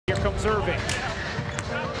Here's Irving.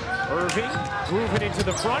 Irving moving into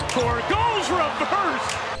the front court, goes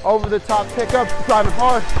reverse. Over the top pickup, driving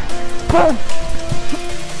hard, boom,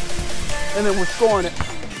 and then we're scoring it.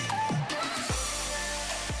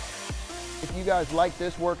 If you guys like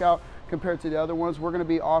this workout compared to the other ones, we're gonna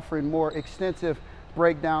be offering more extensive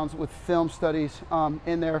breakdowns with film studies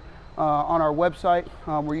in there on our website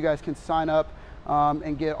where you guys can sign up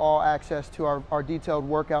and get all access to our detailed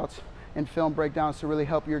workouts and film breakdowns to really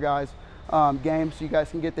help your guys' game, so you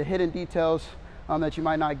guys can get the hidden details that you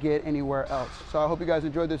might not get anywhere else. So I hope you guys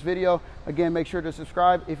enjoyed this video. Again, make sure to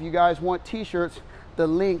subscribe. If you guys want t-shirts, the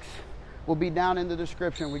links will be down in the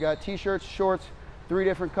description. We got t-shirts, shorts, 3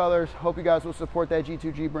 different colors. Hope you guys will support that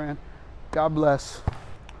G2G brand. God bless.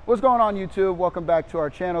 What's going on, YouTube? Welcome back to our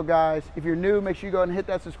channel, guys. If you're new, make sure you go ahead and hit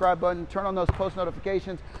that subscribe button, turn on those post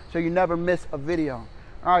notifications so you never miss a video.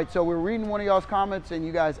 All right, so we're reading one of y'all's comments and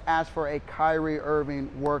you guys asked for a Kyrie Irving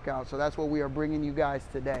workout. So that's what we are bringing you guys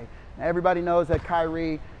today. Now, everybody knows that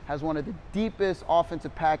Kyrie has one of the deepest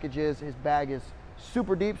offensive packages. His bag is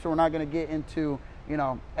super deep, so we're not gonna get into, you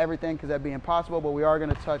know, everything because that'd be impossible, but we are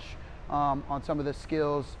gonna touch on some of the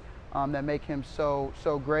skills that make him so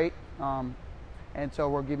great. And so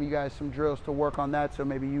we're giving you guys some drills to work on that so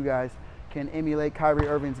maybe you guys can emulate Kyrie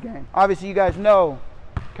Irving's game. Obviously, you guys know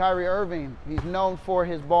Kyrie Irving, he's known for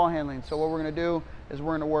his ball handling. So what we're gonna do is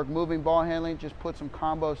we're gonna work moving ball handling, just put some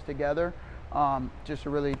combos together just to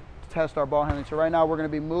really test our ball handling. So right now we're gonna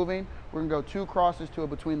be moving. We're gonna go 2 crosses to a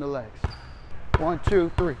between the legs. 1, 2,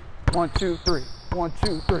 3, 1, 2, 3, 1,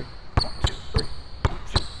 2, 3, 1, 2, 3, 1,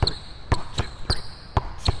 2, 3, 1, 2, 3, 1, 2, 3.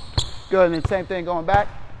 Good, and then same thing going back.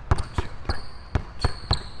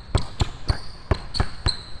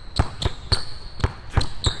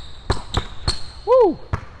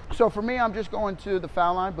 So for me, I'm just going to the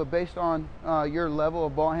foul line, but based on your level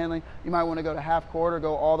of ball handling, you might want to go to half court or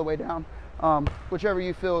go all the way down, whichever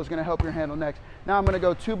you feel is going to help your handle next. Now I'm going to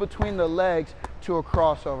go 2 between the legs to a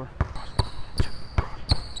crossover.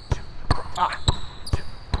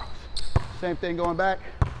 Same thing going back.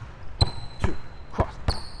 2 cross,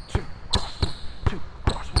 2 cross, 2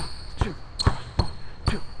 cross, 2 cross,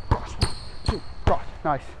 2 cross, 2 cross.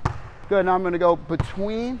 Nice. Good. Now I'm going to go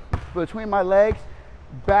between my legs,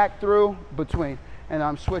 back through, between, and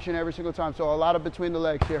I'm switching every single time. So a lot of between the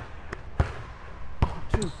legs here. 1,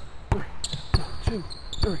 2, 3, 1, 2,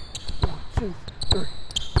 3, 1, 2, 3,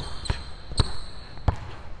 1, 2, 3.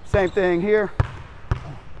 Same thing here.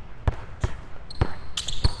 1, 2, 3, 1,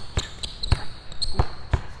 2, 3,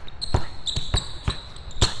 1, 2,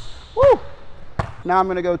 3. Woo! Now I'm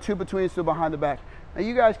going to go 2 betweens to behind the back. Now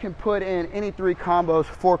you guys can put in any 3 combos,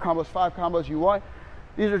 4 combos, 5 combos you want.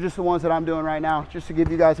 These are just the ones that I'm doing right now, just to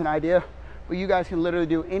give you guys an idea. But you guys can literally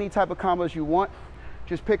do any type of combos you want.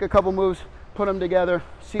 Just pick a couple moves, put them together,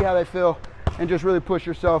 see how they feel, and just really push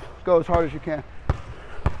yourself. Go as hard as you can.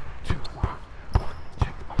 2, 1, 1, 2,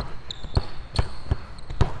 1, 2,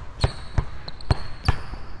 1, 2.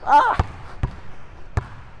 Ah!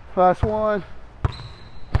 Last one.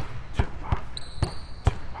 2, 1,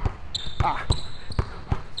 2, 1. Ah!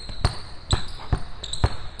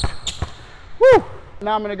 Woo!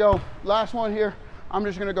 Now I'm gonna go, last one here, I'm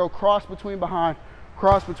just gonna go cross between behind,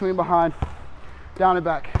 down and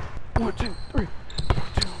back. 1, 2, 3, 1,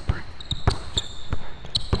 2, 3,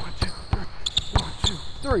 1, 2, 3, 1, 2,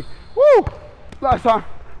 3. Woo! Last time.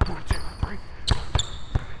 1, 2, 3,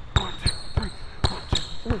 1, 2, 3, 1, 2,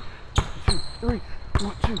 3, 1, 2, 3,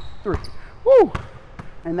 1, 2, 3. Woo!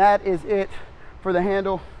 And that is it for the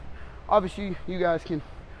handle. Obviously, you guys can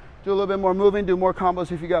do a little bit more moving, do more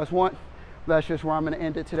combos if you guys want. That's just where I'm going to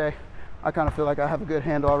end it today. I kind of feel like I have a good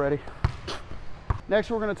handle already. Next,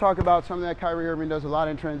 we're going to talk about something that Kyrie Irving does a lot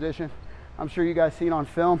in transition. I'm sure you guys seen on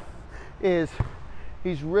film. Is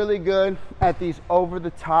he's really good at these over the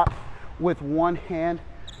top with one hand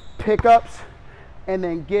pickups and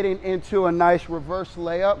then getting into a nice reverse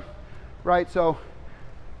layup, right? So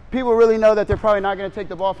people really know that they're probably not going to take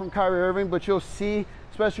the ball from Kyrie Irving, but you'll see,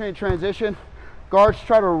 especially in transition, guards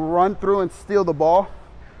try to run through and steal the ball,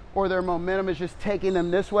 or their momentum is just taking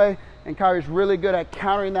them this way, and Kyrie's really good at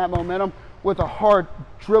countering that momentum with a hard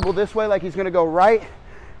dribble this way, like he's gonna go right,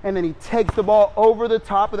 and then he takes the ball over the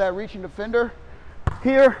top of that reaching defender.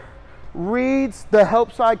 Here, reads the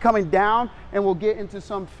help side coming down, and we'll get into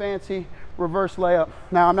some fancy reverse layup.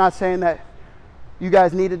 Now, I'm not saying that you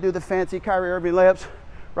guys need to do the fancy Kyrie Irving layups,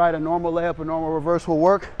 right? A normal layup, a normal reverse will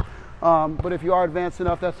work, but if you are advanced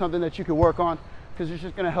enough, that's something that you can work on, because it's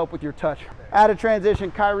just going to help with your touch. At a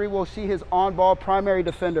transition, Kyrie will see his on-ball primary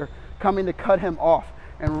defender coming to cut him off.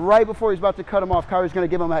 And right before he's about to cut him off, Kyrie's going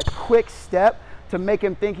to give him that quick step to make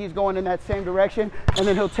him think he's going in that same direction, and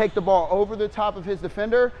then he'll take the ball over the top of his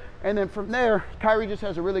defender, and then from there, Kyrie just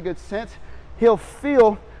has a really good sense. He'll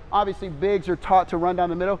feel, obviously bigs are taught to run down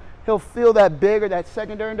the middle, he'll feel that big or that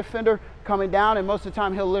secondary defender coming down, and most of the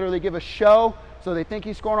time he'll literally give a show, so they think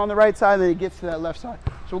he's scoring on the right side, and then he gets to that left side.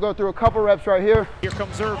 So we'll go through a couple reps right here. Here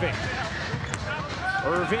comes Irving.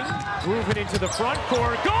 Irving moving into the front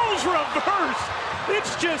court, goes reverse.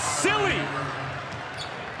 It's just silly.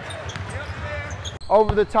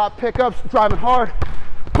 Over the top pickups, driving hard,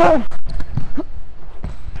 boom,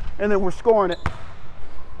 and then we're scoring it.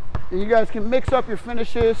 And you guys can mix up your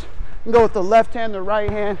finishes. You can go with the left hand, the right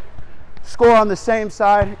hand, score on the same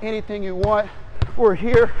side, anything you want. We're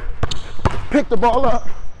here, pick the ball up,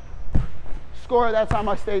 score. That time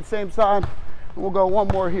I stayed same side. And we'll go one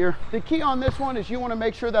more here. The key on this one is you want to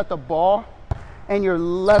make sure that the ball and your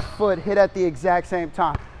left foot hit at the exact same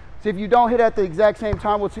time. So if you don't hit at the exact same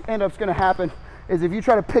time, what's end up going to happen is if you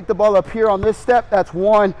try to pick the ball up here on this step, that's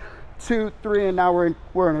 1, 2, 3, and now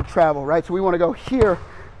we're in a travel, right? So we want to go here,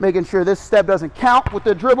 making sure this step doesn't count with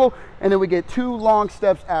the dribble, and then we get 2 long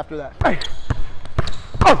steps after that. Hey.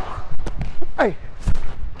 Oh. Hey.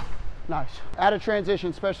 Nice. Out of transition,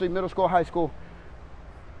 especially middle school, high school,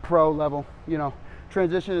 pro level, you know,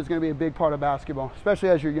 transition is going to be a big part of basketball, especially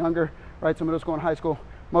as you're younger, right? So middle school and high school,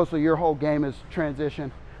 mostly your whole game is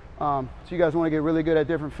transition. So you guys want to get really good at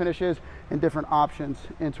different finishes and different options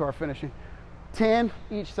into our finishing. 10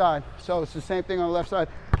 each side. So it's the same thing on the left side.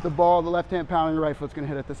 The ball, the left hand pounding, the right foot's going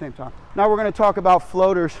to hit at the same time. Now we're going to talk about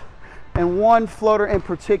floaters, and one floater in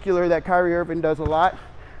particular that Kyrie Irving does a lot,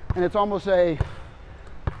 and it's almost a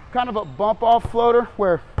kind of a bump off floater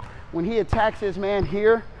where when he attacks his man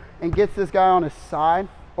here and gets this guy on his side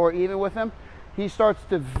or even with him, he starts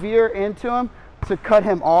to veer into him to cut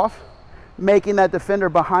him off, making that defender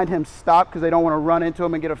behind him stop because they don't want to run into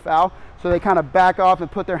him and get a foul. So they kind of back off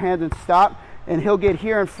and put their hands and stop, and he'll get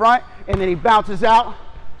here in front, and then he bounces out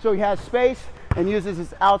so he has space and uses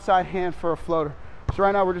his outside hand for a floater. So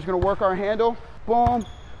right now we're just going to work our handle, boom,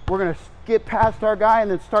 we're going to get past our guy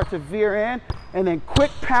and then start to veer in, and then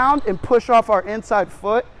quick pound and push off our inside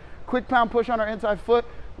foot, quick pound, push on our inside foot,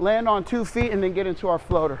 land on 2 feet, and then get into our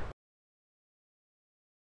floater.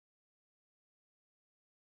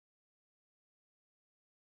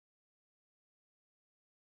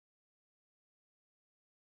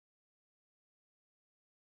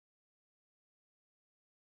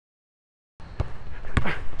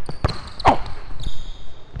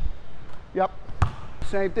 Yep,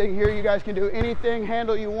 same thing here. You guys can do anything,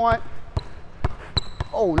 handle you want.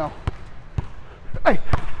 Oh no. Hey.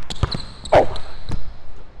 Oh.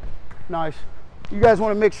 Nice. You guys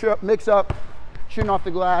want to mix up shooting off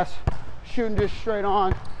the glass, shooting just straight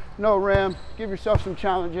on, no rim. Give yourself some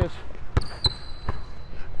challenges.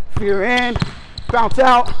 Veer in, bounce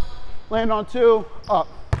out, land on 2, up.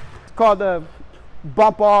 It's called the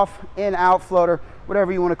bump off, in, out floater,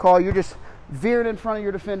 whatever you want to call it. You're just veering in front of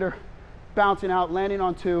your defender, bouncing out, landing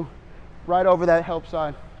on 2, right over that help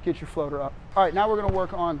side, get your floater up. All right, now we're gonna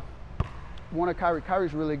work on one of Kyrie.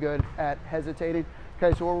 Kyrie's really good at hesitating.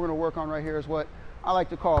 Okay, so what we're gonna work on right here is what I like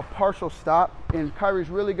to call a partial stop, and Kyrie's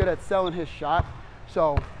really good at selling his shot.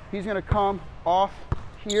 So he's gonna come off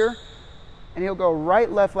here, and he'll go right,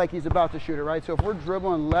 left like he's about to shoot it, right? So if we're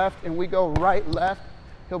dribbling left and we go right, left,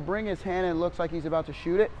 he'll bring his hand and it looks like he's about to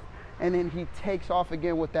shoot it, and then he takes off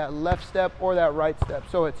again with that left step or that right step.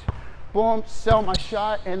 So it's boom, sell my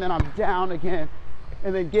shot, and then I'm down again,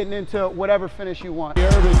 and then getting into whatever finish you want.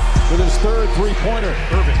 Irving with his 3rd three-pointer.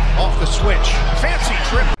 Irving off the switch. Fancy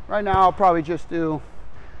trip. Right now, I'll probably just do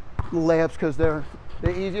layups because they're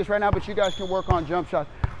the easiest right now, but you guys can work on jump shots.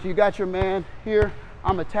 So you got your man here.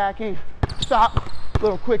 I'm attacking. Stop.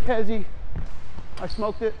 Little quick hezzy. I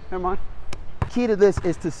smoked it. Never mind. Key to this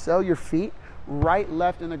is to sell your feet right,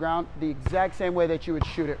 left in the ground the exact same way that you would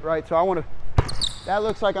shoot it, right? So I want to, that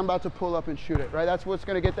looks like I'm about to pull up and shoot it, right? That's what's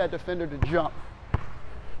going to get that defender to jump.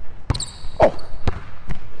 Oh.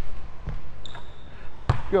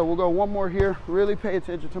 Good, we'll go one more here. Really pay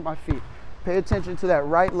attention to my feet. Pay attention to that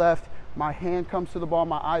right, left. My hand comes to the ball.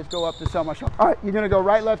 My eyes go up to sell my shot. All right, you're going to go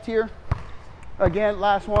right, left here. Again,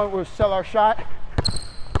 last one, we'll sell our shot.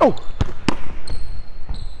 Oh.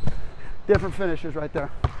 Different finishes right there.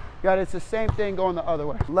 Got it, it's the same thing going the other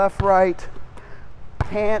way. Left, right.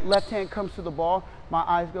 Left hand comes to the ball. My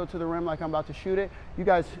eyes go to the rim like I'm about to shoot it. You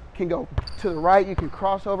guys can go to the right. You can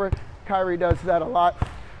cross over. Kyrie does that a lot,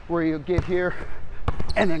 where you get here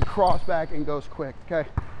and then cross back and goes quick. Okay.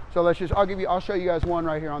 So I'll show you guys one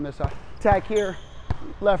right here on this side. Attack here,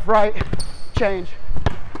 left, right, change.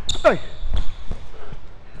 Hey.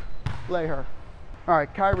 Lay her. All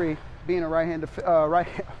right, Kyrie, being a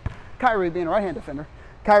Kyrie being a right-hand defender,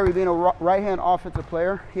 Kyrie being a right-hand offensive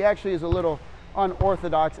player, he actually is a little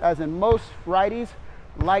unorthodox, as in most righties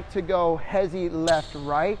like to go hezzy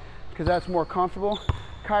left-right because that's more comfortable.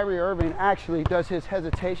 Kyrie Irving actually does his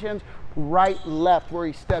hesitations right-left where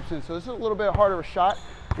he steps in. So this is a little bit harder of a shot.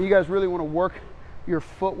 And you guys really want to work your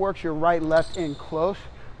footwork, your right-left in close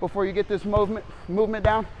before you get this movement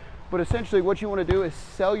down. But essentially what you want to do is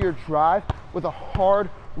sell your drive with a hard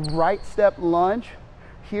right step lunge.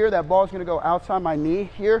 Here, that ball is going to go outside my knee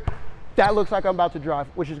here. That looks like I'm about to drive,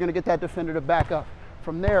 which is going to get that defender to back up.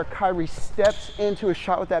 From there, Kyrie steps into a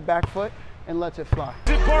shot with that back foot and lets it fly.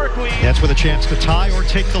 That's with a chance to tie or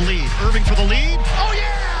take the lead. Irving for the lead. Oh,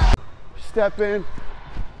 yeah! Step in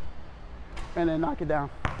and then knock it down.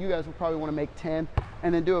 You guys will probably want to make 10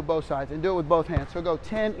 and then do it both sides and do it with both hands. So go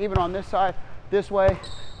 10 even on this side, this way,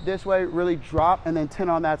 really drop, and then 10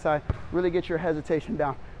 on that side. Really get your hesitation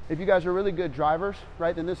down. If you guys are really good drivers,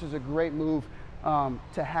 right, then this is a great move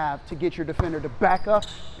to have to get your defender to back up,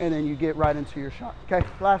 and then you get right into your shot. Okay,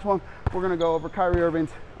 last one, we're gonna go over Kyrie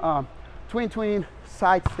Irving's tween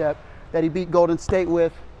side step that he beat Golden State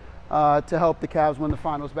with to help the Cavs win the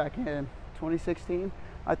finals back in 2016,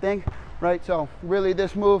 I think, right? So really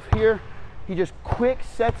this move here, he just quick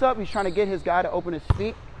sets up. He's trying to get his guy to open his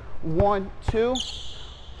feet. 1, 2,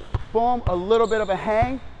 boom, a little bit of a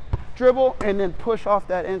hang, dribble, and then push off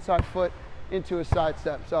that inside foot into a side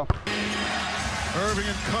step. So Irving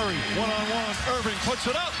and Curry, one-on-one. Irving puts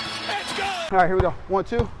it up. It's good. All right, here we go. 1,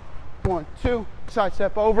 2, 1, 2, side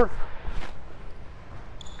step over.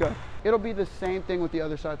 Good. It'll be the same thing with the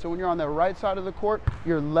other side. So when you're on the right side of the court,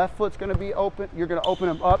 your left foot's going to be open. You're going to open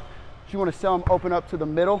him up. So you want to sell him open up to the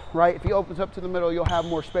middle, right? If he opens up to the middle, you'll have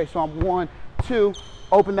more space. So I'm 1, 2,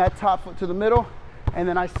 open that top foot to the middle, and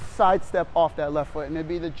then I sidestep off that left foot. And it'd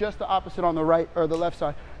be just the opposite on the right or the left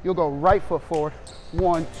side. You'll go right foot forward,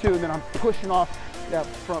 1, 2, and then I'm pushing off that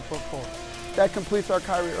front foot forward. That completes our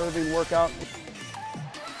Kyrie Irving workout.